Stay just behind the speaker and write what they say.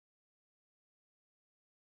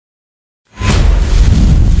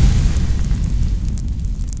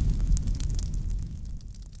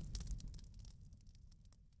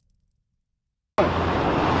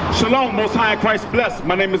Shalom, Most High in Christ bless.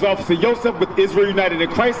 My name is Officer Joseph with Israel United in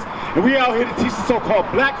Christ, and we are out here to teach the so-called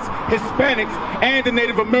blacks, Hispanics, and the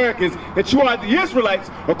Native Americans that you are the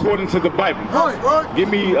Israelites according to the Bible. Right. Give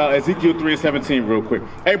me Ezekiel 3:17 real quick.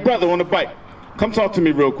 Hey, brother on the bike, come talk to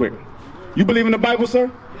me real quick. You believe in the Bible,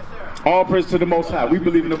 sir? Yes, sir. All praise to the Most High. We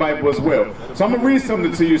believe in the Bible as well. So I'm going to read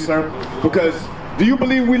something to you, sir, because do you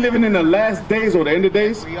believe we're living in the last days or the end of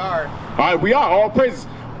days? We are. All right, we are. All praises.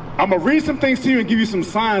 I'm going to read some things to you and give you some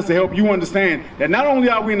signs to help you understand that not only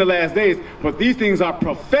are we in the last days, but these things are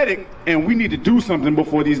prophetic and we need to do something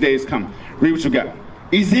before these days come. Read what you got.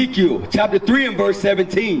 Ezekiel chapter 3 and verse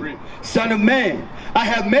 17. Read. Son of man, I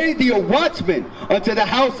have made thee a watchman unto the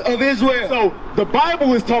house of Israel. So the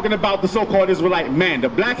Bible is talking about the so-called Israelite man, the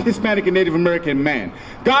black, Hispanic, and Native American man.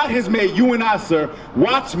 God has made you and I, sir,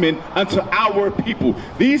 watchmen unto our people.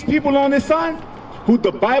 These people on this side, who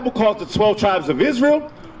the Bible calls the 12 tribes of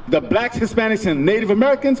Israel, the blacks, Hispanics, and Native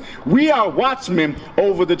Americans, we are watchmen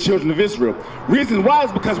over the children of Israel. Reason why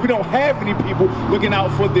is because we don't have any people looking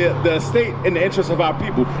out for the state and the interests of our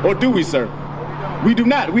people. Or do we, sir? We do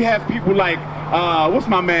not. We have people like, what's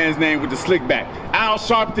my man's name with the slick back? Al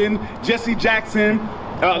Sharpton, Jesse Jackson,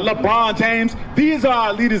 LeBron James. These are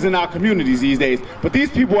our leaders in our communities these days. But these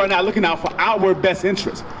people are not looking out for our best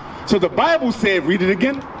interests. So the Bible said, read it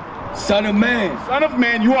again. Son of man. Son of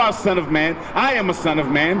man, you are a son of man. I am a son of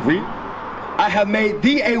man. Read. I have made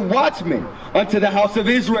thee a watchman unto the house of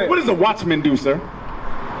Israel. What does a watchman do, sir?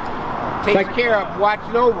 Takes care of,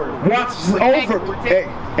 watches over. Watches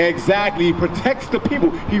over. Exactly. He protects the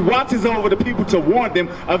people. He watches over the people to warn them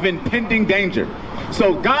of impending danger.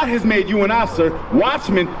 So God has made you and I, sir,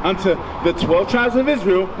 watchmen unto the 12 tribes of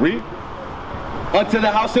Israel. Read. Unto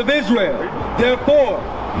the house of Israel. Therefore,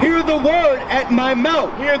 hear the word at my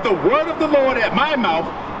mouth. Hear the word of the Lord at my mouth,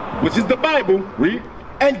 which is the Bible. Read.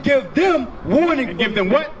 And give them warning. And give them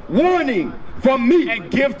what? Warning from me.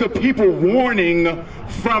 And give the people warning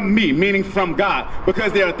from me, meaning from God.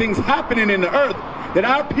 Because there are things happening in the earth that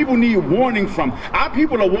our people need warning from. Our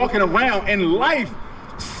people are walking around in life,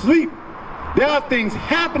 sleep. There are things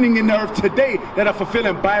happening in the earth today that are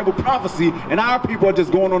fulfilling Bible prophecy, and our people are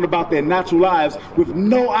just going on about their natural lives with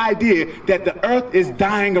no idea that the earth is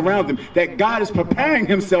dying around them, that God is preparing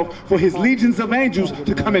himself for his legions of angels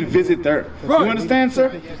to come and visit the earth. You understand,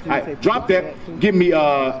 sir? All right, drop that. Give me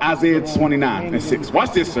Isaiah 29 and 6.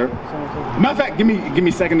 Watch this, sir. Matter of fact, give me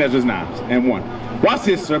 2nd Ezra 9 and 1. Watch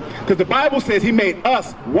this, sir, because the Bible says he made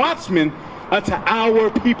us watchmen unto our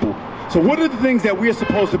people. So what are the things that we're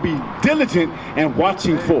supposed to be diligent and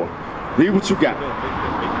watching for? Read what you got.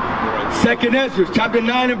 2nd Ezra chapter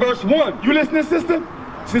 9 and verse 1. You listening, sister?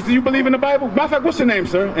 Sister, you believe in the Bible? Matter of fact, what's your name,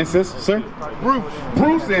 sir? And sis, sir? Bruce.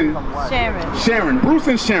 Bruce and Sharon. Sharon. Bruce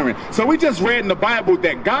and Sharon. So we just read in the Bible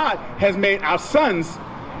that God has made our sons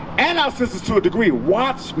and our sisters to a degree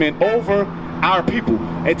watchmen over our people,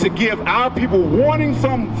 and to give our people warning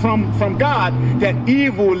from God that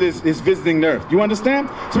evil is visiting the earth. You understand?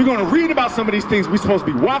 So we're going to read about some of these things we're supposed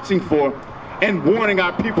to be watching for and warning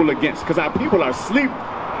our people against, because our people are asleep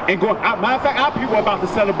and going. Matter of fact, our people are about to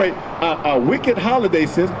celebrate a wicked holiday,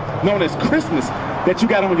 sis, known as Christmas, that you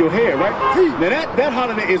got on your head, right? Now that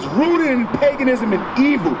holiday is rooted in paganism and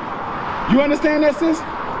evil. You understand that, sis?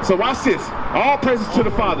 So watch this. All praises to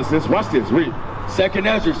the Father, sis. Watch this. Read. 2nd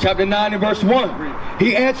Ezra chapter 9 and verse 1.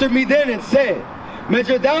 He answered me then and said,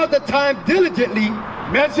 measure thou the time diligently.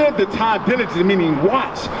 Measure the time diligently, meaning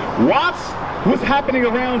watch. Watch what's happening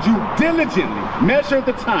around you diligently. Measure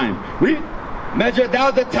the time. Read. Measure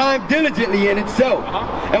thou the time diligently in itself.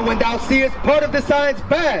 And when thou seest part of the signs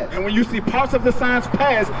pass. And when you see parts of the signs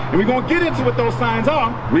pass, and we're going to get into what those signs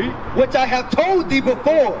are. Read. Which I have told thee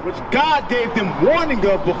before. Which God gave them warning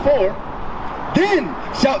of before. Then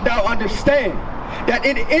shalt thou understand that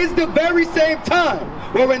it is the very same time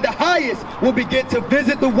wherein the highest will begin to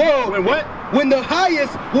visit the world. When what? When the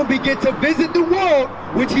highest will begin to visit the world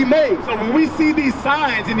which he made. So when we see these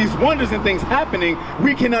signs and these wonders and things happening,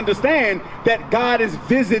 we can understand that God is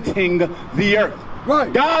visiting the earth.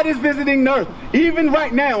 Right. God is visiting the earth. Even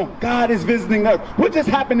right now, God is visiting the earth. What just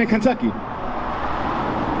happened in Kentucky?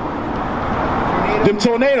 Them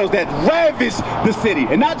tornadoes that ravaged the city.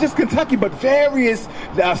 And not just Kentucky, but various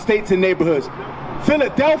states and neighborhoods.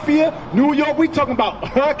 Philadelphia, New York, we talking about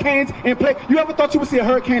hurricanes in play. You ever thought you would see a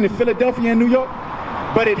hurricane in Philadelphia and New York?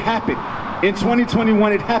 But it happened. In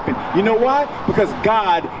 2021, it happened. You know why? Because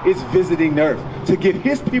God is visiting the earth to give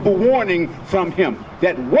his people warning from him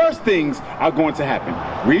that worse things are going to happen.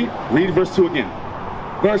 Read verse 2 again.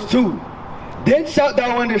 Verse 2. Then shalt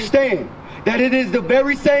thou understand that it is the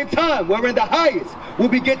very same time wherein the highest will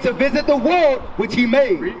begin to visit the world which he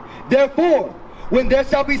made. Therefore, when there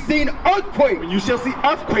shall be seen earthquakes. You shall see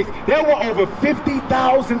earthquakes. There were over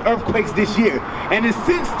 50,000 earthquakes this year. And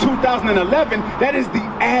since 2011, that is the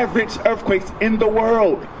average earthquakes in the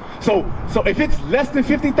world. So if it's less than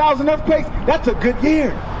 50,000 earthquakes, that's a good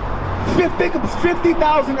year.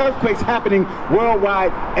 50,000 earthquakes happening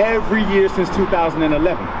worldwide every year since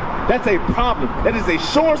 2011. That's a problem. That is a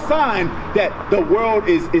sure sign that the world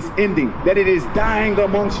is ending, that it is dying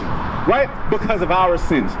amongst you, right? Because of our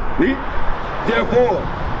sins. Read. Therefore,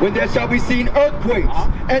 when there shall be seen earthquakes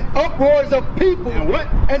and uproars of people. And what?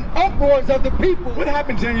 And uproars of the people. What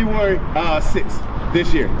happened January 6th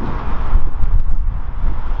this year?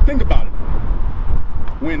 Think about it.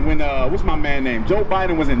 When what's my man name? Joe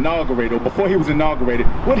Biden was inaugurated, or before he was inaugurated,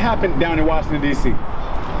 what happened down in Washington, D.C.?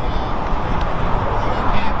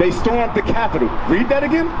 They stormed the Capitol. Read that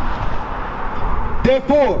again.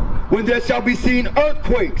 Therefore, when there shall be seen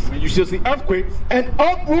earthquakes, and you shall see earthquakes, and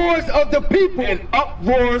uproars of the people, and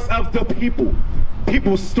uproars of the people,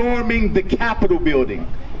 people storming the Capitol building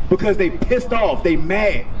because they pissed off, they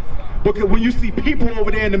mad. Because when you see people over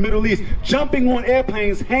there in the Middle East jumping on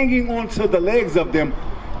airplanes, hanging onto the legs of them,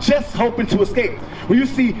 just hoping to escape. When you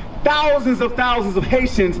see thousands of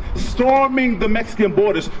Haitians storming the Mexican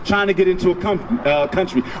borders trying to get into a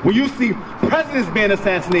country. When you see presidents being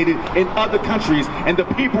assassinated in other countries and the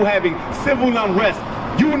people having civil unrest,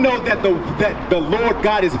 you know that the Lord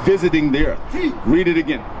God is visiting the earth. Read it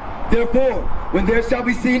again. Therefore, when there shall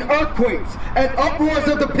be seen earthquakes and uproars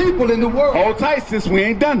of the people in the world. Hold tight, sis, we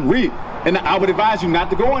ain't done. Read. And I would advise you not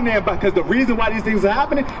to go in there, because the reason why these things are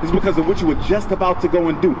happening is because of what you were just about to go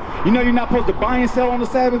and do. You know you're not supposed to buy and sell on the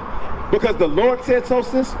Sabbath because the Lord said so,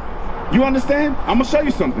 sis? You understand? I'm going to show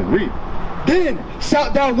you something. Read. Then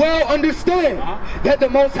shalt thou well understand that the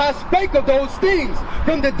Most High spake of those things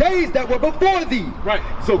from the days that were before thee. Right.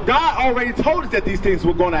 So God already told us that these things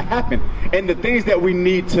were going to happen, and the things that we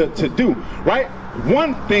need to do. Right.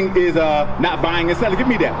 One thing is not buying and selling. Give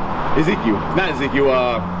me that.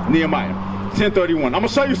 Nehemiah 10:31. I'm going to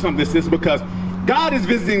show you something, sis, because God is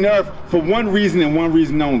visiting the earth for one reason and one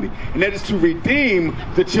reason only, and that is to redeem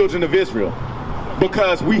the children of Israel,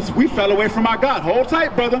 because we fell away from our God. Hold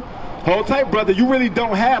tight, brother. Hold tight, brother. You really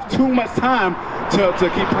don't have too much time to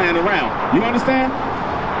keep playing around. You understand?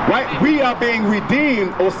 Right? We are being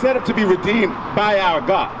redeemed, or set up to be redeemed by our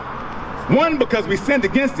God. One, because we sinned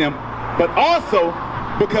against him, but also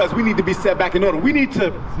because we need to be set back in order. We need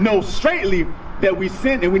to know straightly that we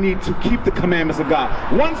sin, and we need to keep the commandments of God.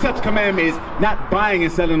 One such commandment is not buying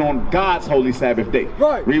and selling on God's holy Sabbath day.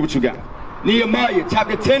 Right. Read what you got. Nehemiah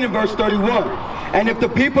chapter 10 and verse 31. And if the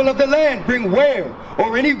people of the land bring ware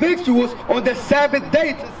or any victuals on the Sabbath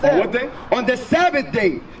day to sell. What day? On the Sabbath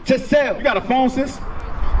day to sell. You got a phone, sis?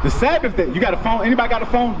 The Sabbath day. You got a phone? Anybody got a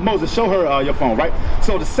phone? Moses, show her your phone, right?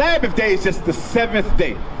 So the Sabbath day is just the 7th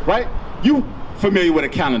day, right? You familiar with a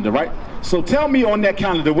calendar, right? So tell me on that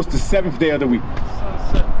calendar, what's the 7th day of the week?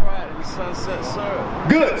 Sunset Friday, sunset Saturday.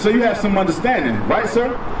 Good. So you have some understanding, right,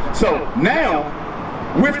 sir? So now,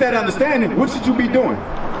 with that understanding, what should you be doing?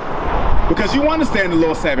 Because you understand the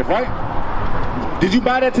Lord's Sabbath, right? Did you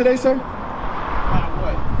buy that today, sir?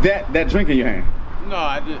 What? That drink in your hand. No,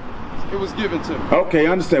 I didn't. It was given to me. Okay,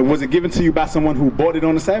 I understand. Was it given to you by someone who bought it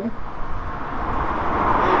on the Sabbath?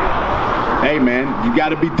 Hey, man, you got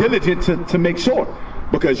to be diligent to make sure,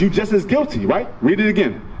 because you just as guilty, right? Read it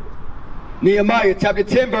again. Nehemiah chapter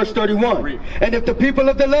 10 verse 31. Read. And if the people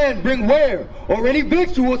of the land bring ware or any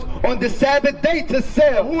victuals on the Sabbath day to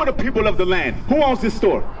sell. Who are the people of the land? Who owns this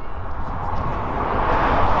store?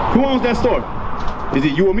 Who owns that store? Is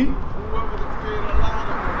it you or me?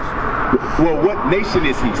 Well, what nation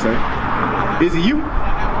is he, sir? Is it you?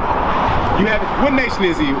 You have, what nation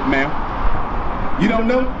is he, ma'am? You don't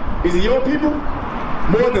know? Is it your people?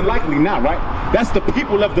 More than likely not, right? That's the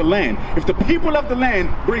people of the land. If the people of the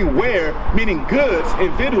land bring ware, meaning goods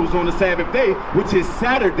and victuals on the Sabbath day, which is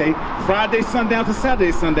Saturday, Friday sundown to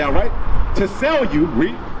Saturday sundown, right? To sell you,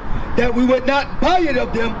 read. That we would not buy it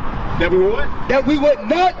of them. That we would what? That we would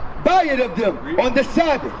not buy it of them on the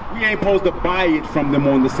Sabbath. We ain't supposed to buy it from them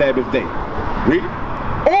on the Sabbath day. Read.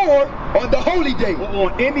 Or on the holy day.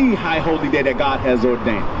 Or on any high holy day that God has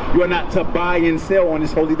ordained. You are not to buy and sell on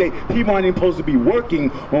this holy day. People aren't even supposed to be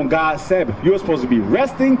working on God's Sabbath. You're supposed to be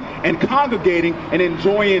resting and congregating and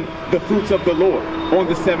enjoying the fruits of the Lord on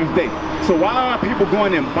the 7th day. So why are people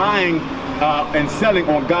going and buying and selling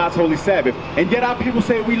on God's holy Sabbath? And yet our people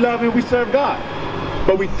say we love and we serve God,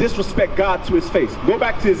 but we disrespect God to his face. Go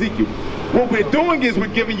back to Ezekiel. What we're doing is we're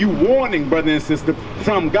giving you warning, brother and sister,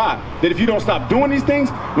 from God, that if you don't stop doing these things,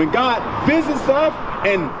 when God visits us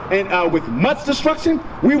and with much destruction,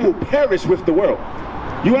 we will perish with the world.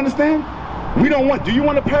 You understand? We don't want, do you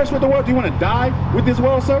want to perish with the world? Do you want to die with this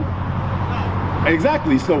world, sir?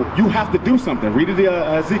 Exactly, so you have to do something. Read it,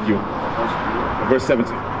 Ezekiel, verse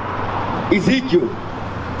 17. Ezekiel,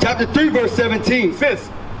 chapter 3, verse 17. Sis,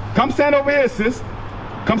 come stand over here, sis.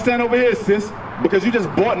 Come stand over here, sis. Because you just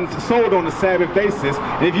bought and sold on the Sabbath day, sis.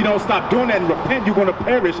 And if you don't stop doing that and repent, you're going to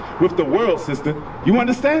perish with the world, sister. You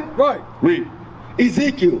understand? Right. Read.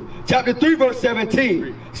 Ezekiel, chapter 3, verse 17.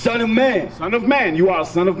 Read. Son of man. Son of man. You are a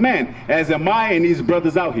son of man. As am I and these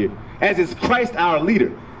brothers out here. As is Christ, our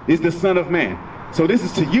leader, is the Son of Man. So this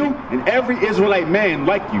is to you and every Israelite man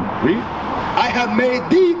like you. Read. I have made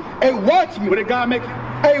thee a watchman. What did God make you?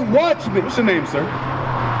 A watchman. What's your name, sir?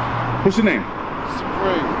 What's your name?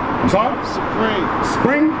 Supreme. I'm sorry?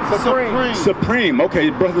 Supreme. Supreme? Supreme. Okay,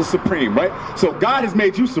 brother Supreme, right? So God has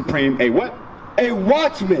made you supreme. A what? A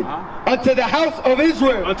watchman unto the house of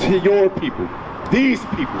Israel. Unto your people. These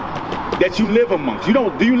people that you live amongst.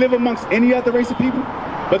 Do you live amongst any other race of people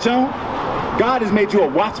but your own? God has made you a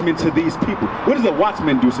watchman to these people. What does a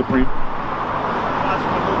watchman do, Supreme?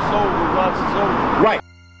 Watchman looks over, watches over. Right.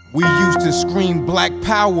 We used to scream black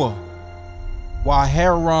power while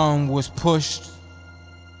heroin was pushed.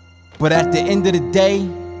 But at the end of the day,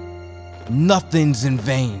 nothing's in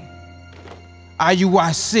vain.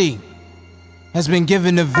 Iuic has been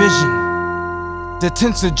given a vision. The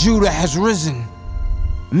tents of Judah has risen.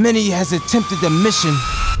 Many has attempted the mission.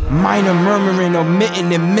 Minor murmuring,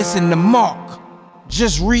 omitting, and missing the mark.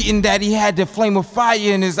 Just reading that he had the flame of fire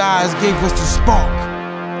in his eyes gave us the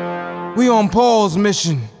spark. We on Paul's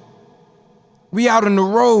mission. We out on the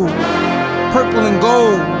road, purple and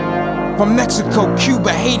gold. From Mexico,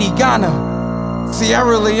 Cuba, Haiti, Ghana,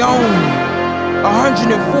 Sierra Leone.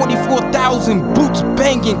 144,000 boots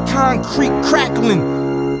banging, concrete crackling.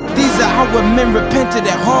 These are our men repented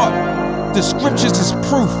at heart. The scriptures is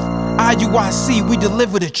proof. Iuic, we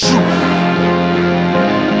deliver the truth.